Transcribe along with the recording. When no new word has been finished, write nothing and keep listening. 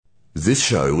This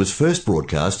show was first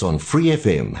broadcast on Free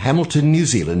FM, Hamilton, New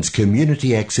Zealand's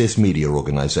community access media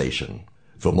organisation.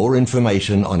 For more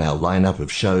information on our lineup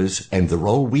of shows and the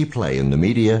role we play in the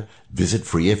media, visit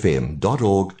freefm.org.nz.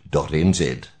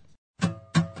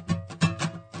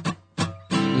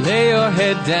 Lay your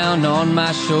head down on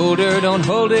my shoulder, don't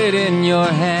hold it in your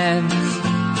hands.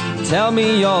 Tell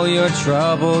me all your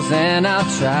troubles and I'll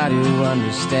try to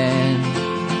understand.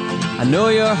 I know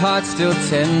your heart's still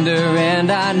tender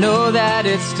and I know that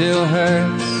it still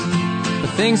hurts. But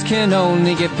things can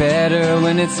only get better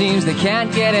when it seems they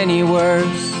can't get any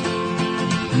worse.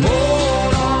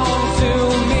 Hold on to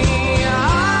me,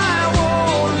 I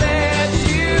won't let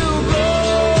you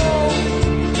go.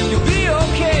 You'll be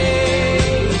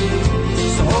okay,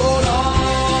 so hold on.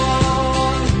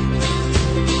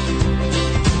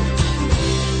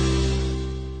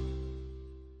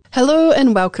 Hello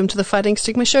and welcome to the Fighting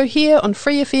Stigma Show here on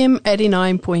Free FM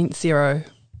 89.0.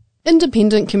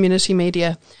 Independent community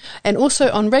media, and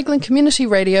also on Raglan Community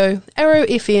Radio, Arrow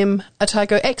FM,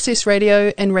 Otago Access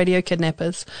Radio and Radio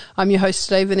Kidnappers. I'm your host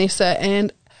today, Vanessa,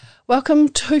 and welcome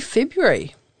to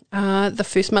February. The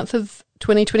first month of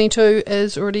 2022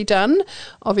 is already done.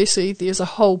 Obviously there's a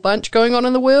whole bunch going on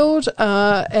in the world,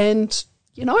 and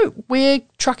you know, we're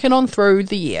trucking on through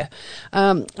the year.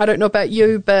 I don't know about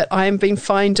you, but I've been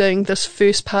finding this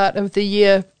first part of the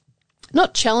year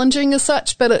not challenging as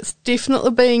such, but it's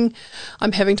definitely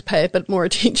I'm having to pay a bit more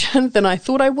attention than I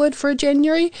thought I would for a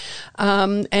January.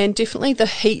 And definitely the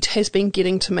heat has been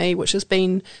getting to me, which has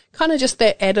been kind of just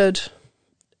that added,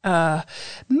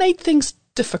 made things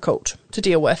difficult to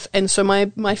deal with. And so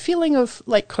my feeling of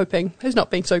like coping has not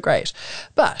been so great.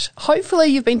 But hopefully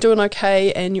you've been doing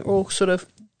okay and you're all sort of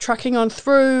trucking on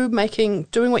through,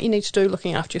 doing what you need to do,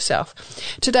 looking after yourself.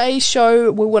 Today's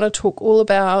show, we want to talk all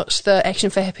about the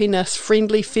Action for Happiness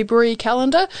Friendly February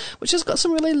calendar, which has got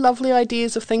some really lovely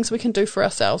ideas of things we can do for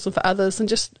ourselves and for others and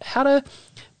just how to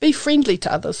be friendly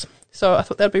to others. So I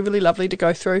thought that'd be really lovely to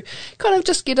go through, kind of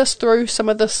just get us through some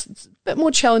of this bit more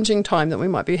challenging time that we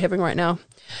might be having right now.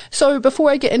 So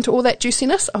before I get into all that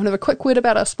juiciness, I want to have a quick word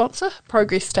about our sponsor,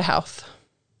 Progress to Health.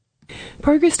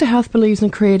 Progress to Health believes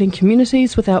in creating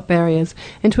communities without barriers,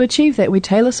 and to achieve that we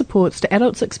tailor supports to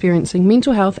adults experiencing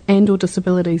mental health and or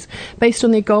disabilities based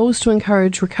on their goals to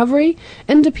encourage recovery,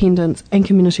 independence and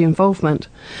community involvement.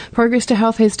 Progress to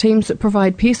Health has teams that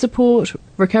provide peer support,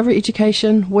 recovery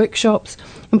education, workshops,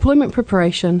 employment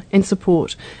preparation and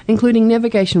support, including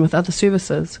navigation with other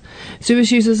services.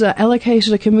 Service users are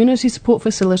allocated a community support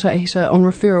facilitator on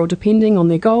referral depending on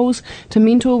their goals to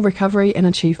mental recovery and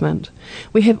achievement.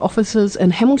 We have offices in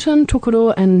Hamilton,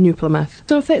 Tokoroa and New Plymouth.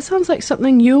 So if that sounds like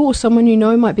something you or someone you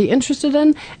know might be interested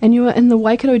in and you are in the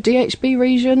Waikato DHB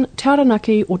region,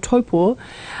 Taranaki or Taupo,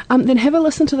 then have a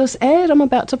listen to this ad I'm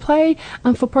about to play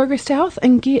for Progress to Health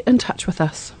and get in touch with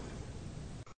us.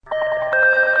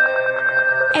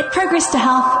 At Progress to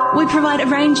Health, we provide a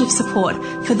range of support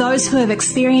for those who have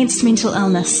experienced mental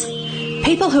illness.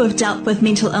 People who have dealt with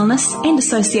mental illness and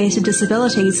associated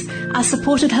disabilities are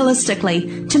supported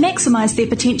holistically to maximise their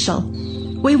potential.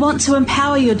 We want to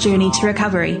empower your journey to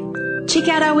recovery. Check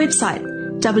out our website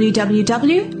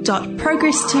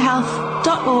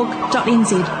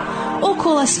www.progresstohealth.org.nz or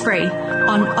call us free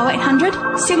on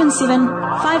 0800 77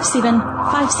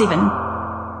 5757.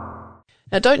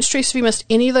 Now, don't stress if you missed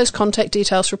any of those contact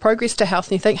details for Progress to Health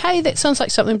and you think, hey, that sounds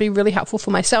like something that would be really helpful for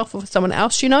myself or for someone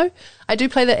else, you know. I do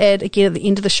play the ad again at the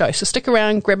end of the show, so stick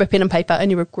around, grab a pen and paper,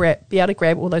 and you'll be able to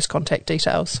grab all those contact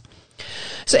details.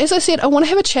 So as I said, I want to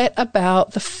have a chat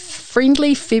about the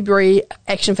Friendly February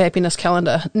Action for Happiness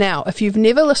calendar. Now, if you've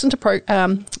never listened to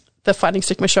the Fighting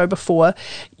Stigma Show before,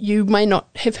 you may not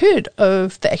have heard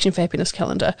of the Action for Happiness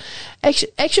calendar.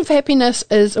 Action for Happiness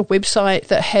is a website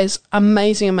that has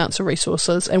amazing amounts of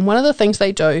resources, and one of the things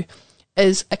they do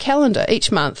is a calendar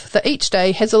each month that each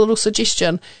day has a little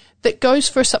suggestion that goes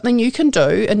for something you can do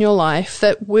in your life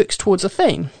that works towards a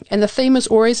theme. And the theme is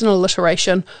always an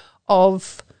alliteration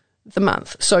of the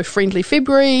month. So Friendly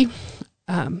February,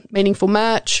 Meaningful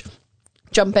March,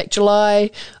 Jump Back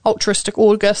July, Altruistic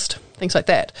August, things like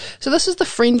that. So this is the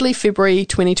Friendly February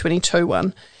 2022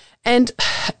 one. And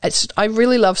I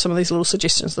really love some of these little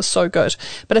suggestions. They're so good.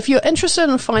 But if you're interested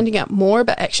in finding out more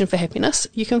about Action for Happiness,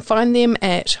 you can find them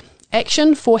at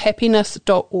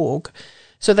actionforhappiness.org.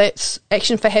 So that's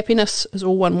Action for Happiness is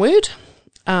all one word.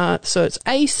 So it's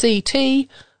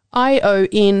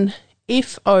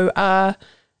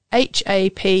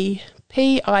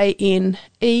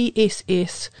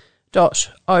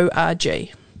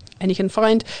And you can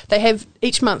find, they have,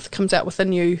 each month comes out with a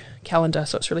new calendar,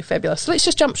 so it's really fabulous. So let's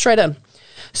just jump straight in.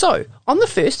 So, on the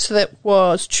 1st, so that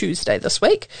was Tuesday this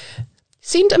week,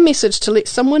 send a message to let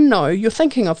someone know you're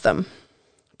thinking of them.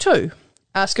 2.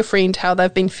 Ask a friend how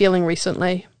they've been feeling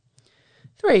recently.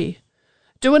 3.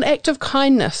 Do an act of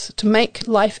kindness to make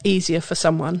life easier for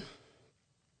someone.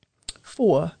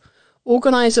 4.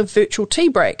 Organise a virtual tea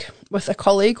break with a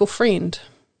colleague or friend.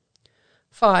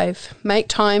 5. Make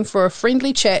time for a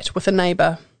friendly chat with a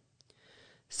neighbour.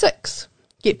 6.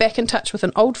 Get back in touch with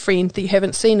an old friend that you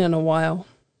haven't seen in a while.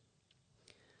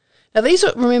 Now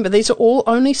remember, these are all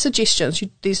only suggestions.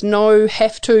 There's no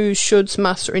have to, shoulds,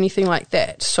 musts or anything like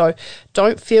that. So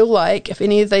don't feel like if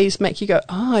any of these make you go,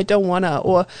 I don't want to,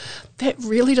 or that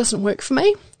really doesn't work for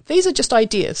me. These are just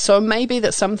ideas. So maybe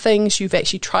that some things you've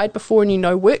actually tried before and you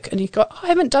know work and you've got, I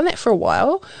haven't done that for a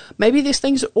while. Maybe there's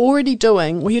things you're already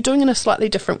doing or you're doing in a slightly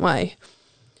different way.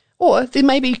 Or there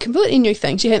may be completely new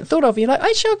things you hadn't thought of. You're like,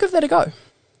 actually, I'll give that a go.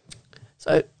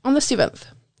 So on the 7th,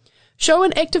 show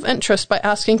an active interest by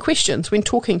asking questions when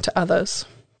talking to others.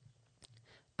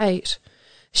 8.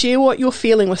 Share what you're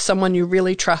feeling with someone you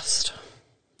really trust.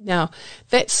 Now,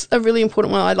 that's a really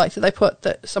important one. I like that they put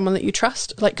that someone that you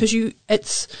trust, because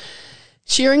it's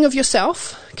sharing of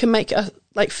yourself can make us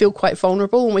feel quite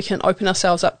vulnerable, and we can open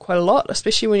ourselves up quite a lot,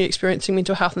 especially when you're experiencing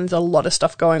mental health and there's a lot of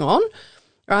stuff going on,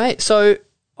 right? So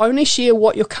only share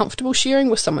what you're comfortable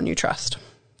sharing with someone you trust.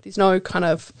 There's no kind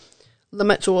of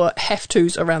limits or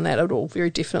have-tos around that at all, very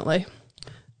definitely.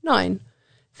 9.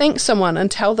 Thank someone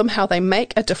and tell them how they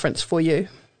make a difference for you.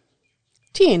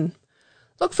 10.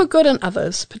 Look for good in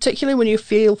others, particularly when you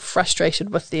feel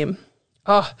frustrated with them.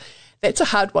 Oh, that's a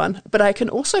hard one, but I can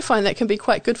also find that can be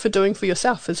quite good for doing for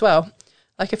yourself as well.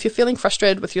 Like if you're feeling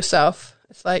frustrated with yourself,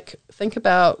 it's like think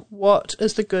about what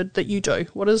is the good that you do.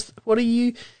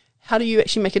 How do you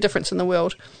actually make a difference in the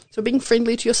world? So being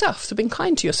friendly to yourself, so being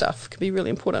kind to yourself can be really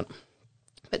important.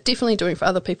 But definitely doing for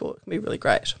other people can be really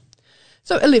great.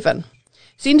 So 11.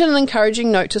 Send an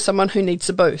encouraging note to someone who needs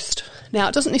a boost. Now,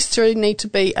 it doesn't necessarily need to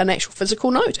be an actual physical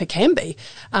note. It can be.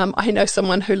 I know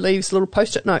someone who leaves little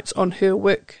post-it notes on her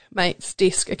workmate's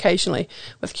desk occasionally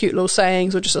with cute little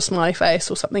sayings or just a smiley face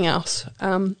or something else.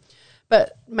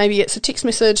 But maybe it's a text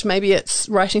message, maybe it's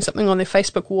writing something on their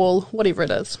Facebook wall, whatever it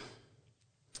is.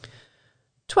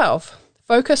 12.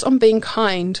 Focus on being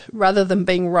kind rather than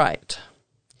being right.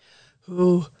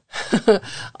 Ooh,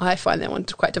 I find that one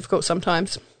quite difficult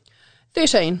sometimes.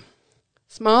 13.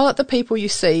 Smile at the people you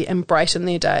see and brighten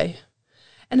their day.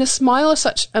 And a smile is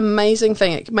such an amazing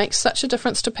thing. It makes such a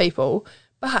difference to people,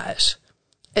 but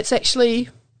it's actually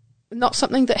not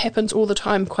something that happens all the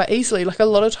time quite easily. Like a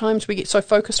lot of times we get so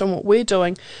focused on what we're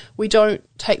doing, we don't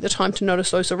take the time to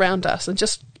notice those around us and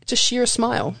just share a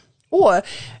smile. Or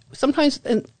sometimes,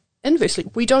 inversely,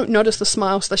 we don't notice the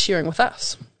smiles they're sharing with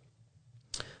us.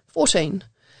 14.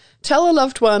 Tell a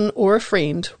loved one or a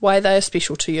friend why they are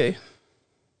special to you.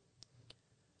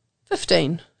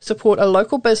 15. Support a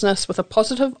local business with a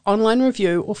positive online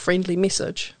review or friendly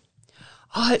message.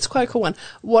 Oh, it's quite a cool one.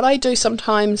 What I do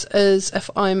sometimes is if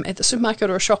I'm at the supermarket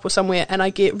or a shop or somewhere and I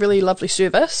get really lovely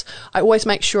service, I always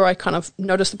make sure I kind of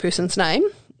notice the person's name.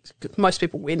 Most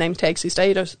people wear name tags these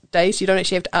days. You don't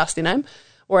actually have to ask their name,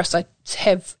 or else I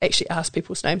have actually asked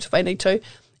people's names if I need to.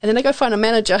 And then I go find a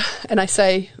manager and I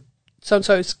say,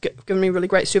 so-and-so's given me really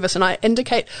great service, and I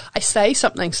say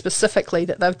something specifically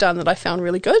that they've done that I found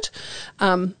really good.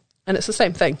 And it's the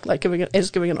same thing, like giving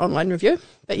an online review.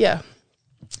 But yeah.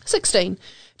 16.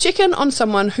 Check in on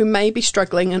someone who may be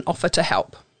struggling and offer to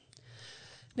help.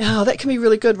 Now, that can be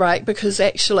really good, right? Because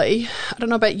actually, I don't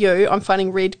know about you, I'm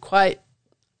finding Red quite,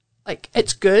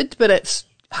 it's good, but it's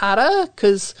harder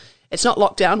because it's not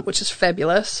locked down, which is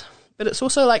fabulous. But it's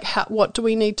also what do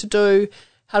we need to do?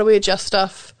 How do we adjust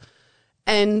stuff?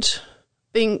 And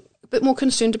being a bit more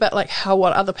concerned about how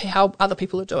other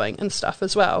people are doing and stuff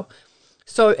as well.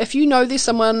 So if you know there's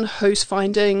someone who's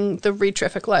finding the red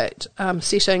traffic light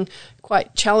setting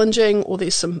quite challenging, or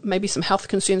there's maybe some health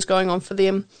concerns going on for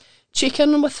them, check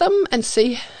in with them and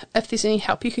see if there's any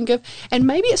help you can give. And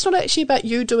maybe it's not actually about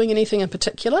you doing anything in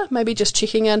particular, maybe just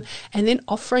checking in and then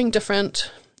offering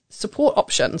different support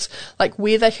options, like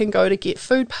where they can go to get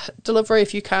food delivery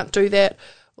if you can't do that,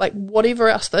 whatever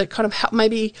else that kind of help,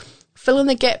 maybe fill in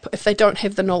the gap if they don't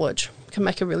have the knowledge, can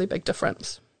make a really big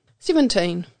difference.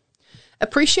 17.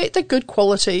 Appreciate the good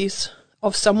qualities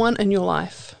of someone in your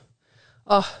life.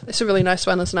 Oh, that's a really nice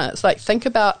one, isn't it? It's think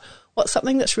about what's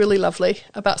something that's really lovely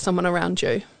about someone around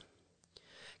you.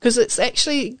 Because it's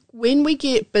actually when we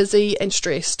get busy and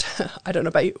stressed, I don't know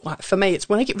about you, for me, it's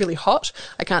when I get really hot,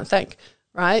 I can't think,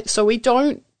 right? So we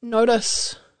don't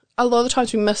notice. A lot of the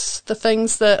times we miss the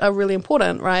things that are really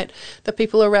important, right? The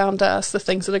people around us, the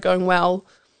things that are going well.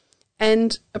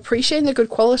 and appreciating the good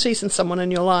qualities in someone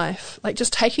in your life. Like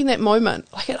just taking that moment,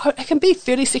 like it can be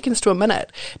 30 seconds to a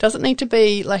minute. It doesn't need to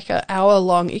be like an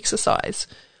hour-long exercise.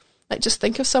 Like just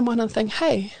think of someone and think,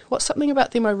 hey, what's something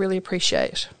about them I really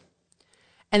appreciate?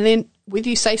 And then whether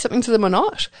you say something to them or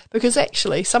not, because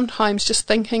actually sometimes just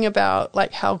thinking about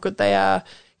like how good they are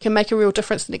can make a real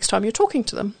difference the next time you're talking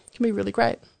to them. It can be really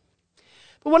great.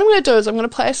 But what I'm going to do is I'm going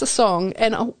to play us a song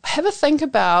and I'll have a think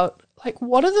about like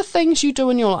what are the things you do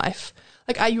in your life?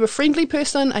 Like, are you a friendly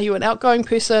person? Are you an outgoing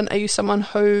person? Are you someone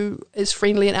who is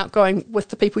friendly and outgoing with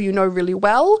the people you know really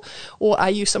well? Or are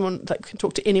you someone that can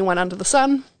talk to anyone under the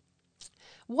sun?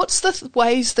 What's the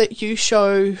ways that you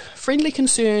show friendly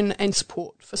concern and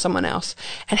support for someone else?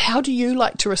 And how do you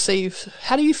like to receive,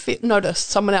 how do you notice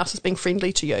someone else as being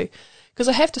friendly to you? Because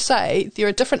I have to say, there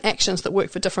are different actions that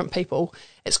work for different people.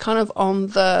 It's kind of on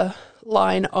the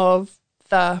line of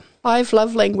the 5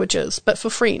 love languages, but for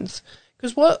friends.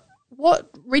 Because what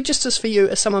registers for you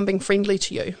as someone being friendly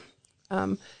to you?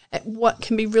 What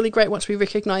can be really great once we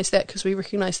recognise that, because we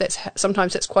recognise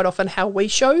sometimes that's quite often how we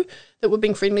show that we're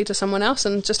being friendly to someone else,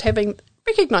 and just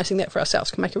recognising that for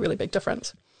ourselves can make a really big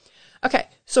difference. Okay,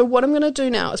 so what I'm going to do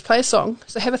now is play a song.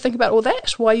 So have a think about all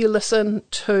that while you listen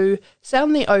to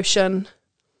Sound the Ocean,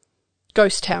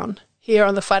 Ghost Town, here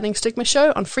on the Fighting Stigma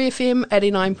Show on Free FM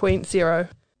 89.0.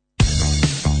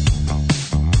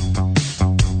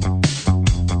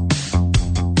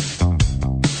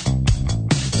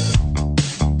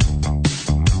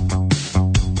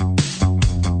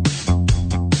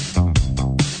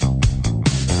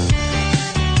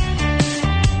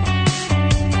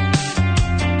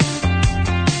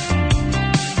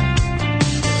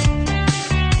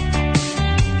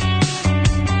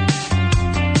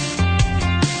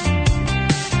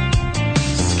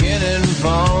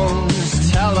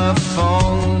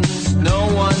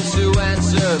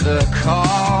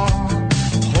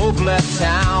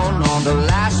 Town on the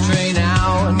last train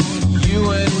out,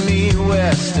 you and me,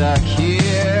 we're stuck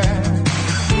here.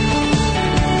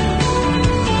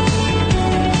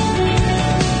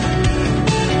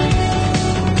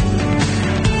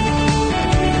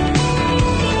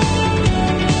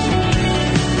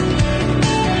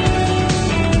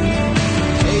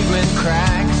 Pavement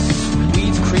cracks,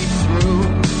 weeds creep through,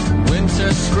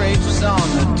 winter scrapes on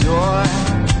the door.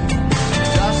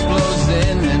 Dust blows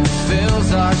in and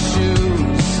fills our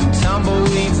shoes, and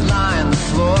tumbleweeds line the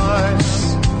floors.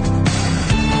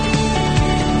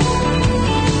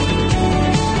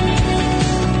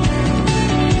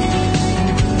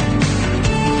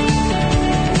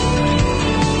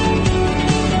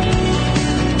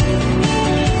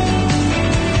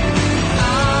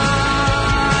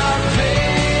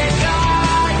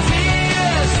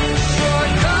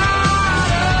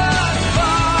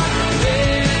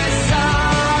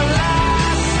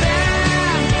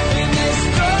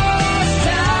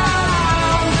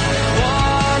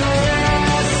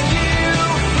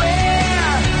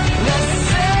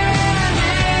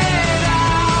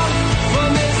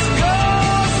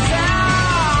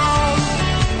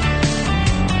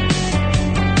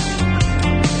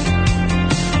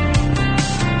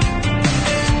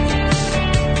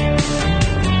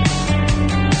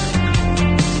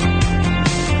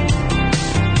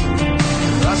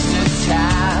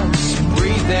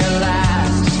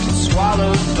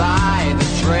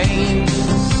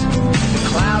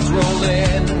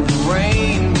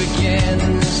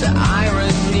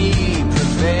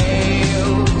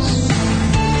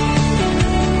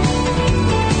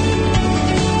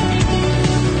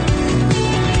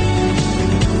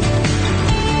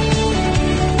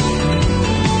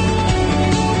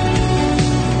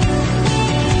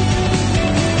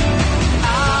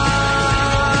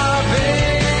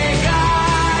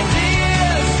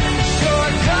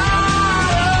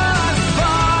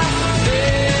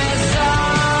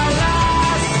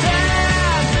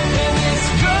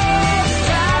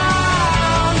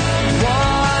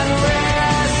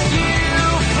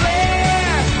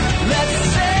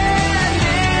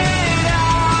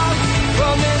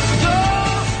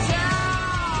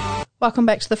 Welcome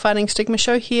back to the Fighting Stigma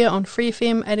Show here on Free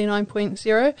FM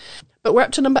 89.0. But we're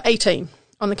up to number 18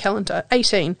 on the calendar.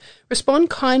 18. Respond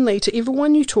kindly to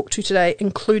everyone you talk to today,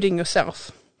 including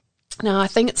yourself. Now, I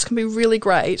think it's going to be really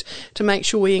great to make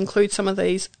sure we include some of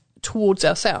these towards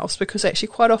ourselves, because actually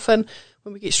quite often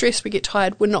when we get stressed, we get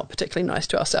tired, we're not particularly nice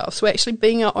to ourselves. So actually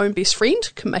being our own best friend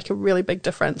can make a really big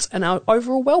difference in our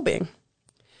overall well-being.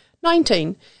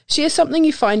 19. Share something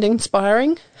you find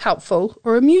inspiring, helpful,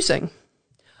 or amusing.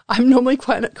 I'm normally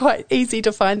quite easy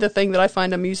to find the thing that I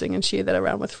find amusing and share that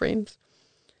around with friends.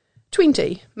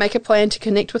 20. Make a plan to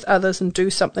connect with others and do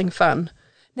something fun.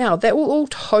 Now, that will all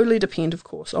totally depend, of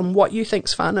course, on what you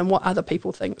think's fun and what other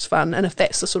people think's fun, and if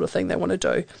that's the sort of thing they want to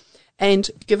do. And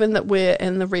given that we're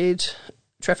in the red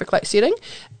traffic light setting,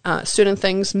 certain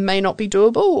things may not be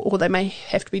doable, or they may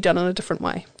have to be done in a different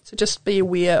way. So just be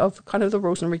aware of kind of the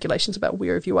rules and regulations about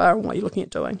wherever you are and what you're looking at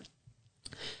doing.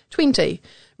 20.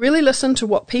 Really listen to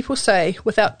what people say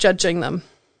without judging them.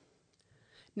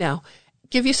 Now,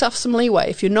 give yourself some leeway.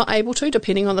 If you're not able to,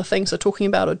 depending on the things they're talking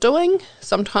about or doing,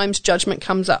 sometimes judgment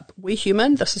comes up. We're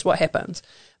human, this is what happens.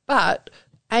 But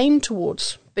aim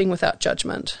towards being without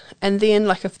judgment. And then,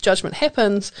 like, if judgment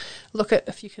happens, look at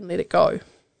if you can let it go,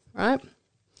 right?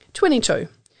 22.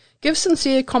 Give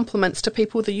sincere compliments to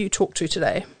people that you talk to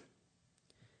today.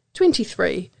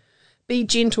 23. Be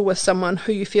gentle with someone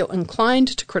who you feel inclined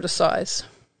to criticise.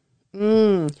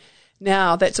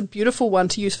 Now, that's a beautiful one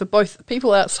to use for both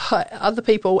people outside, other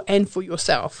people, and for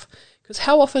yourself. Because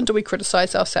how often do we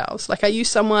criticise ourselves? Like, are you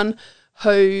someone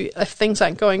who, if things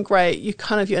aren't going great, you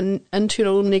kind of, your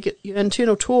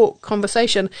internal talk,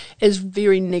 conversation is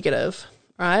very negative,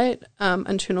 right?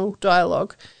 Internal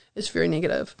dialogue is very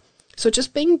negative. So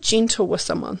just being gentle with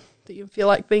someone that you feel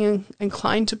like being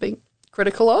inclined to be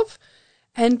critical of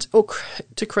or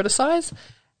to criticise,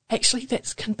 actually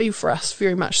that can be for us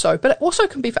very much so. But it also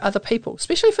can be for other people,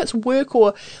 especially if it's work,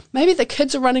 or maybe the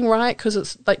kids are running riot because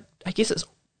it's like, I guess it's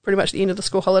pretty much the end of the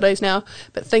school holidays now,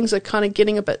 but things are kind of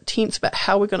getting a bit tense about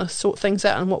how we're going to sort things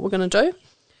out and what we're going to do,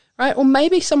 right? Or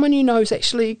maybe someone you know has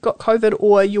actually got COVID,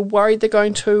 or you're worried they're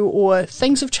going to, or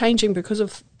things are changing because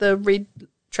of the red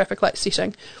traffic light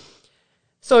setting.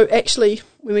 So actually,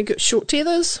 when we get short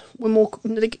tethers, we're more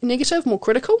negative, more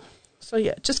critical. So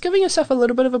yeah, just giving yourself a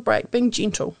little bit of a break, being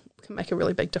gentle, can make a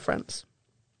really big difference.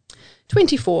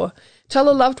 24. Tell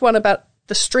a loved one about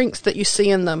the strengths that you see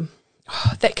in them.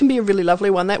 Oh, that can be a really lovely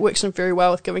one. That works very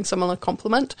well with giving someone a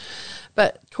compliment.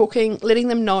 But letting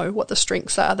them know what the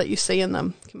strengths are that you see in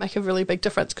them can make a really big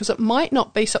difference, because it might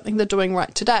not be something they're doing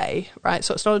right today, right?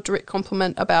 So it's not a direct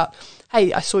compliment about,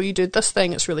 hey, I saw you do this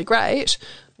thing, it's really great.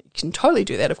 You can totally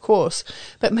do that, of course.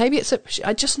 But maybe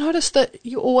I just noticed that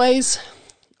you always,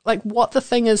 like, what the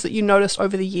thing is that you noticed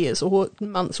over the years or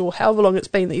months or however long it's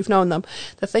been that you've known them,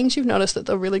 the things you've noticed that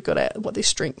they're really good at, what their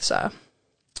strengths are.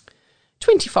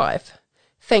 25.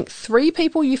 Thank 3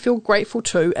 people you feel grateful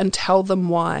to and tell them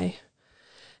why.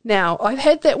 Now, I've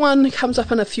had that one, it comes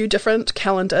up in a few different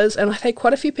calendars, and I've had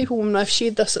quite a few people when I've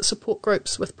shared this at support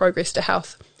groups with Progress to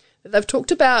Health, that they've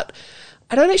talked about,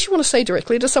 I don't actually want to say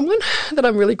directly to someone that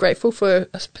I'm really grateful for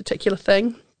a particular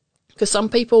thing, because some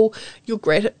people,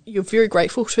 you're very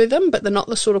grateful to them, but they're not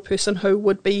the sort of person who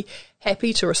would be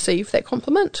happy to receive that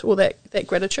compliment or that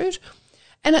gratitude.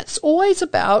 And it's always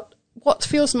about what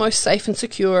feels most safe and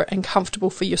secure and comfortable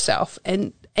for yourself,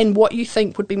 and what you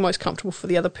think would be most comfortable for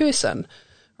the other person,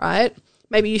 right?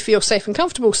 Maybe you feel safe and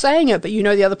comfortable saying it, but you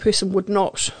know the other person would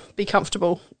not be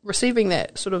comfortable receiving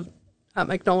that sort of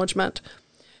acknowledgement.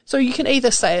 So you can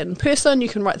either say it in person, you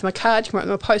can write them a card, you can write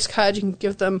them a postcard, you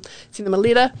can send them a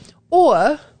letter,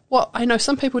 or what I know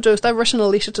some people do is they've written a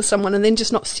letter to someone and then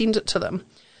just not send it to them.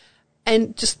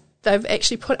 And just they've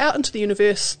actually put out into the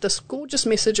universe this gorgeous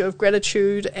message of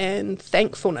gratitude and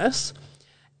thankfulness,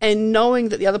 and knowing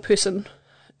that the other person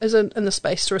isn't in the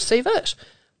space to receive it,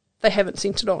 they haven't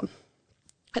sent it on.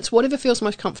 It's whatever feels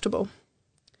most comfortable.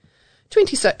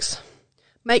 26.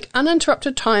 Make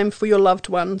uninterrupted time for your loved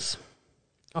ones.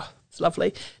 Oh, it's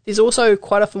lovely. There's also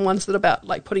quite often ones that are about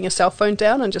like putting a cell phone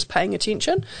down and just paying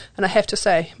attention. And I have to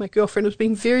say, my girlfriend has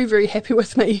been very, very happy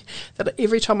with me that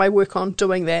every time I work on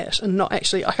doing that and not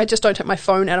actually, like, I just don't take my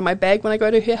phone out of my bag when I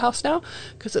go to her house now,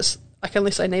 because it's like,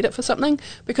 unless I need it for something,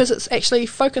 because it's actually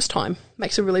focus time.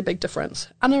 Makes a really big difference.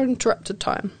 Uninterrupted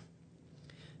time.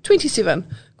 27.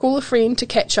 Call a friend to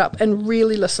catch up and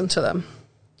really listen to them.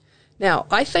 Now,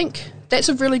 I think that's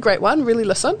a really great one, really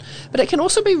listen, but it can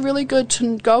also be really good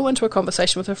to go into a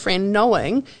conversation with a friend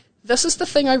knowing this is the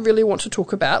thing I really want to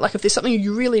talk about, like if there's something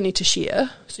you really need to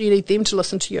share, so you need them to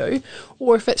listen to you,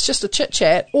 or if it's just a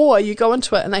chit-chat, or you go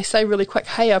into it and they say really quick,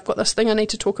 hey, I've got this thing I need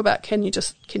to talk about, can you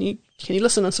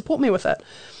listen and support me with it,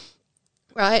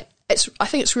 right? I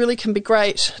think it's really can be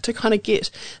great to kind of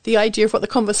get the idea of what the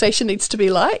conversation needs to be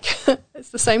like.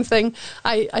 It's the same thing.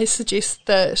 I suggest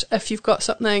that if you've got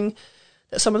something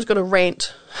that someone's got a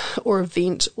rant or a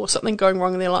vent or something going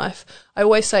wrong in their life, I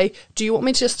always say, do you want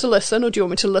me just to listen, or do you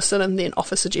want me to listen and then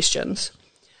offer suggestions?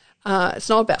 It's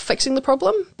not about fixing the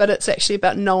problem, but it's actually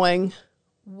about knowing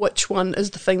which one is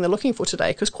the thing they're looking for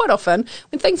today. Because quite often,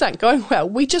 when things aren't going well,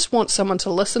 we just want someone to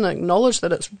listen and acknowledge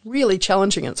that it's really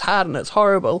challenging, and it's hard and it's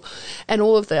horrible, and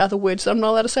all of the other words that I'm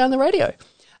not allowed to say on the radio.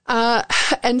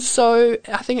 And so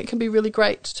I think it can be really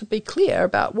great to be clear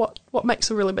about what makes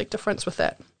a really big difference with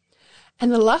that.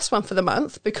 And the last one for the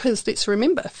month, because let's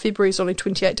remember, February is only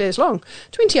 28 days long.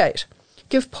 28.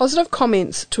 Give positive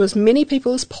comments to as many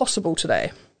people as possible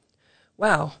today.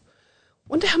 Wow.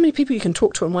 Wonder how many people you can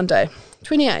talk to in one day.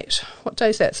 28. What day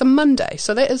is that? It's a Monday,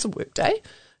 so that is a work day.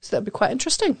 So that'll be quite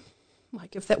interesting.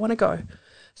 Might give that one a go.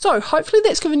 So hopefully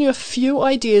that's given you a few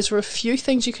ideas or a few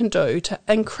things you can do to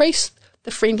increase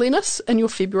the friendliness in your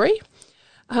February.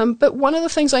 But one of the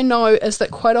things I know is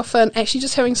that quite often actually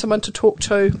just having someone to talk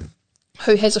to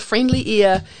who has a friendly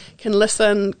ear, can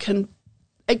listen, can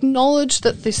acknowledge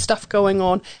that there's stuff going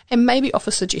on, and maybe offer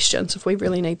suggestions if we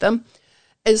really need them,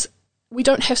 is we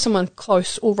don't have someone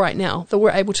close or right now that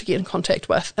we're able to get in contact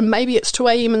with. And maybe it's 2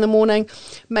 a.m. in the morning,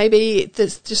 maybe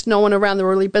there's just no one around, they're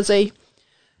really busy,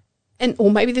 or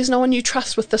maybe there's no one you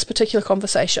trust with this particular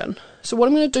conversation. So what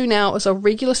I'm going to do now is our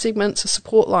regular segments of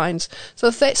support lines. So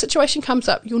if that situation comes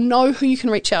up, you'll know who you can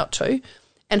reach out to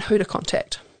and who to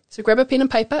contact. So grab a pen and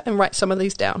paper and write some of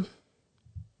these down.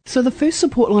 So the first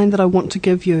support line that I want to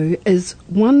give you is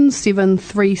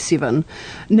 1737.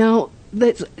 Now,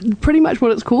 that's pretty much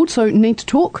what it's called, so Need to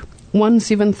Talk,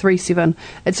 1737.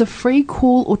 It's a free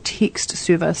call or text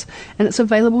service, and it's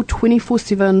available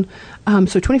 24/7,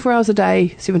 so 24 hours a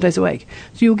day, 7 days a week.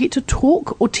 So you'll get to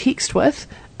talk or text with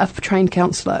a trained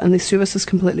counsellor, and this service is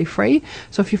completely free.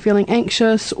 So if you're feeling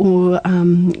anxious or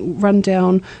run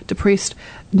down, depressed,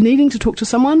 needing to talk to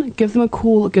someone, give them a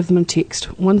call or give them a text,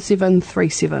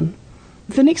 1737.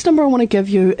 The next number I want to give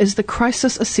you is the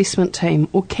Crisis Assessment Team,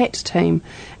 or CAT team,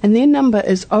 and their number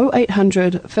is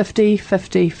 0800 50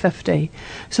 50 50.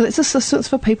 So that's assistance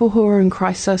for people who are in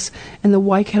crisis in the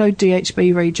Waikato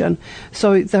DHB region.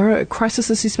 So they're a crisis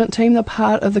assessment team, they're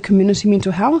part of the community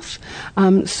mental health,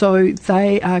 so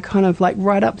they are kind of like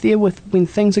right up there with when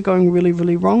things are going really,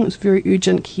 really wrong. It's very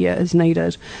urgent care is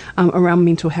needed around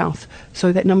mental health.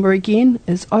 So that number again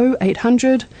is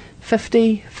 0800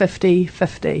 50 50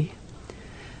 50.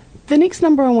 The next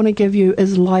number I want to give you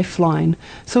is Lifeline.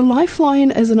 So Lifeline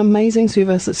is an amazing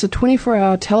service. It's a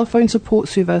 24-hour telephone support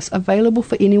service available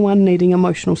for anyone needing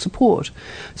emotional support.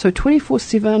 So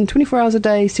 24/7, 24 hours a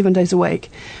day, 7 days a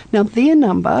week. Now their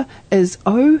number is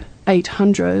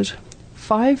 0800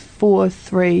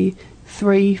 543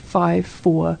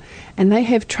 354, and they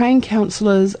have trained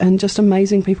counsellors and just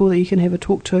amazing people that you can have a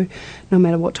talk to no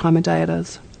matter what time of day it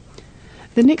is.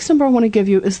 The next number I want to give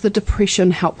you is the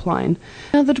Depression Helpline.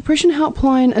 Now, the Depression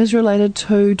Helpline is related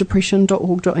to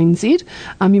depression.org.nz.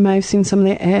 You may have seen some of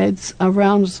their ads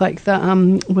around, like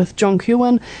the with John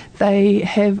Kirwan. They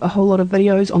have a whole lot of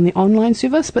videos on the online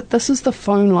service, but this is the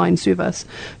phone line service.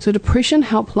 So Depression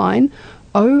Helpline,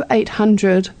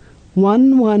 0800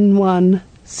 111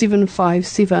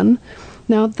 757.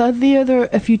 Now, they're there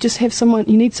if you just have someone,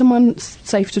 you need someone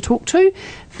safe to talk to.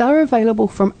 They're available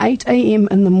from 8 a.m.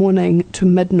 in the morning to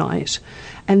midnight.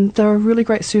 And they're a really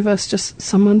great service, just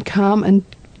someone calm and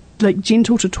like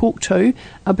gentle to talk to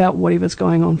about whatever's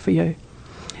going on for you.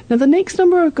 Now, the next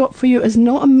number I've got for you is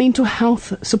not a mental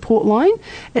health support line.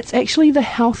 It's actually the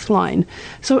health line.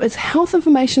 So it's health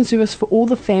information service for all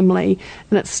the family,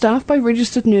 and it's staffed by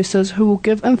registered nurses who will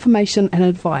give information and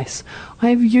advice.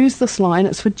 I have used this line.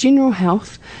 It's for general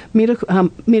health,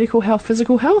 medical health,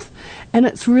 physical health, and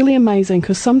it's really amazing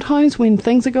because sometimes when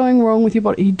things are going wrong with your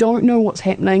body, you don't know what's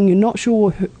happening, you're not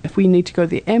sure if we need to go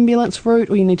the ambulance route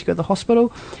or you need to go to the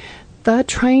hospital. They're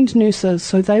trained nurses,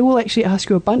 so they will actually ask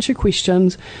you a bunch of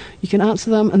questions. You can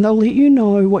answer them and they'll let you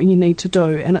know what you need to do,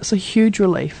 and it's a huge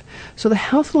relief. So the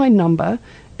Healthline number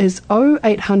is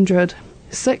 0800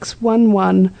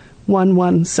 611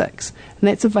 116, and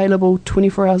that's available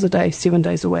 24 hours a day, 7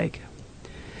 days a week.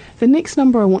 The next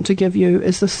number I want to give you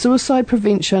is the Suicide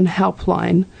Prevention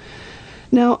Helpline.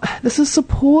 Now, this is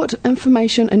support,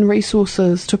 information and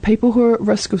resources to people who are at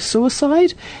risk of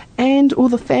suicide and or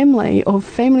the family or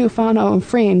whānau and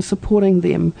friends supporting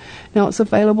them. Now, it's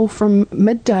available from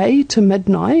midday to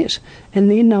midnight, and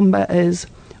their number is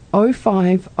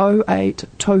 0508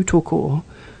 Tautoko,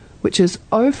 which is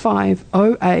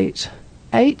 0508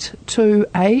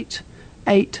 828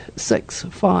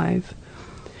 865.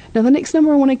 Now, the next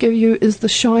number I want to give you is the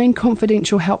Shine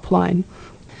Confidential Helpline.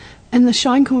 And the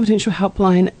Shine Confidential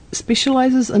Helpline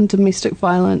specialises in domestic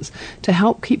violence to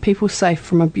help keep people safe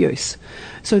from abuse.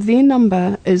 So their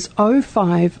number is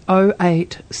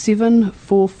 0508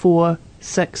 744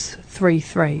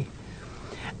 633.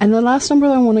 And the last number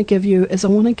I want to give you is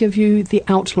the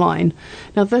Outline.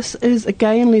 Now, this is a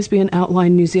Gay and Lesbian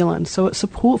Outline New Zealand. So it's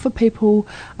support for people,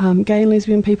 gay and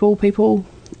lesbian people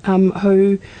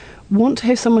who want to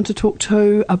have someone to talk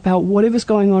to about whatever's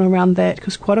going on around that,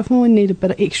 because quite often we need a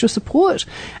bit of extra support,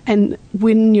 and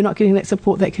when you're not getting that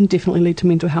support, that can definitely lead to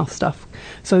mental health stuff.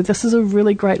 So this is a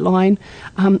really great line.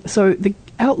 So the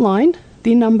outline,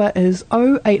 their number is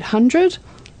 0800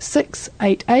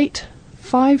 688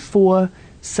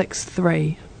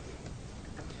 5463.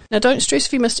 Now, don't stress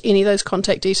if you missed any of those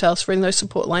contact details for any of those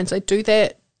support lines. They do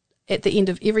that at the end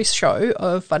of every show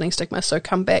of Fighting Stigma, so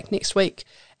come back next week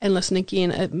and listen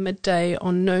again at midday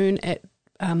on noon at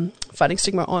Fighting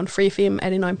Stigma on Free FM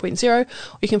 89.0. Or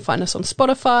you can find us on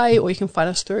Spotify, or you can find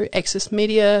us through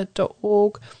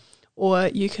accessmedia.org, or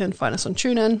you can find us on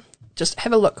TuneIn. Just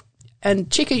have a look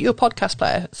and check out your podcast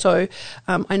player. So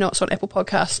I know it's on Apple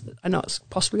Podcasts. I know it's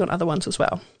possibly on other ones as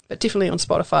well, but definitely on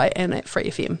Spotify and at Free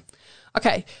FM.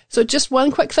 Okay, so just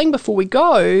one quick thing before we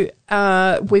go.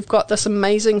 We've got this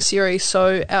amazing series.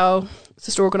 So our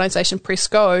sister organisation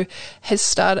Presco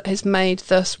has made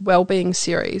this wellbeing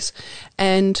series,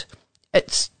 and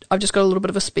I've just got a little bit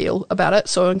of a spiel about it.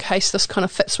 So in case this kind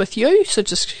of fits with you, so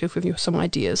just to give you some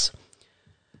ideas.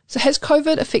 So has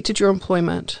COVID affected your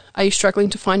employment? Are you struggling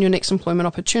to find your next employment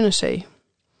opportunity?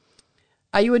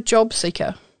 Are you a job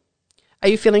seeker? Are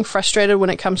you feeling frustrated when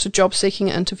it comes to job seeking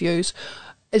interviews?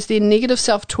 Is there negative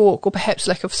self-talk or perhaps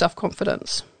lack of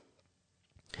self-confidence?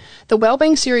 The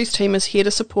Wellbeing Series team is here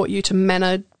to support you to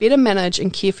better manage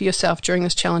and care for yourself during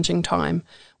this challenging time.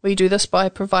 We do this by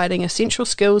providing essential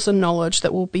skills and knowledge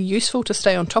that will be useful to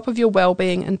stay on top of your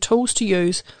wellbeing and tools to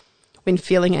use when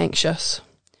feeling anxious.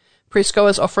 Presco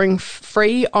is offering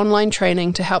free online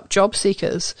training to help job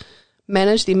seekers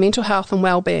manage their mental health and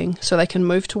wellbeing so they can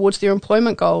move towards their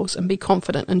employment goals and be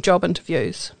confident in job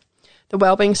interviews. The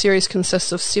Wellbeing Series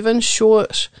consists of 7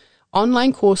 short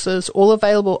online courses, all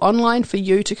available online for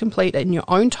you to complete in your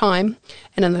own time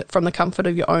and from the comfort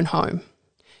of your own home.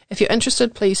 If you're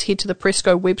interested, please head to the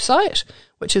Presco website,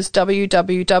 which is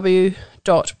www.presco,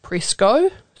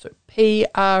 so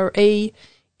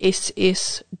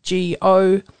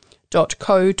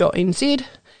presssgo.co.nz,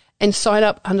 and sign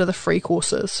up under the free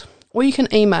courses. Or you can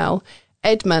email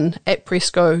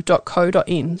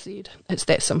admin@presco.co.nz. It's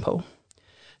that simple.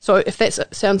 So if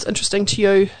that sounds interesting to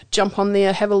you, jump on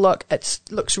there, have a look. It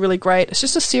looks really great. It's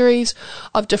just a series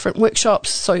of different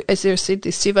workshops. So as I said,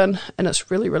 there's 7, and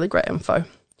it's really, really great info.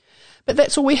 But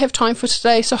that's all we have time for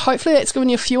today. So hopefully that's given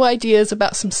you a few ideas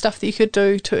about some stuff that you could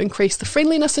do to increase the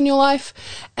friendliness in your life,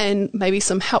 and maybe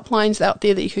some helplines out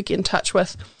there that you could get in touch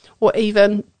with, or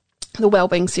even the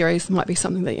Wellbeing Series might be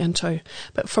something that you're into.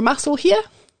 But from us all here,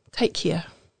 take care.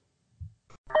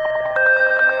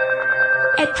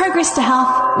 At Progress to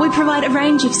Health, we provide a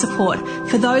range of support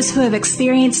for those who have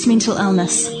experienced mental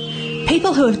illness.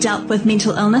 People who have dealt with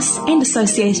mental illness and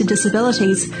associated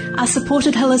disabilities are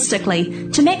supported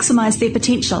holistically to maximise their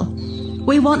potential.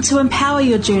 We want to empower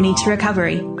your journey to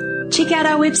recovery. Check out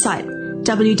our website,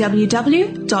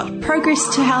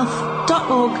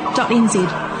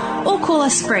 www.progresstohealth.org.nz, or call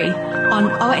us free on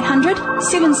 0800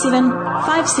 77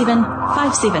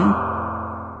 5757.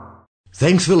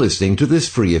 Thanks for listening to this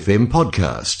Free FM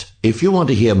podcast. If you want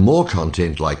to hear more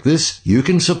content like this, you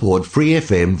can support Free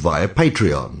FM via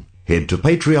Patreon. Head to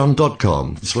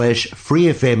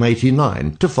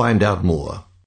patreon.com/freefm89 to find out more.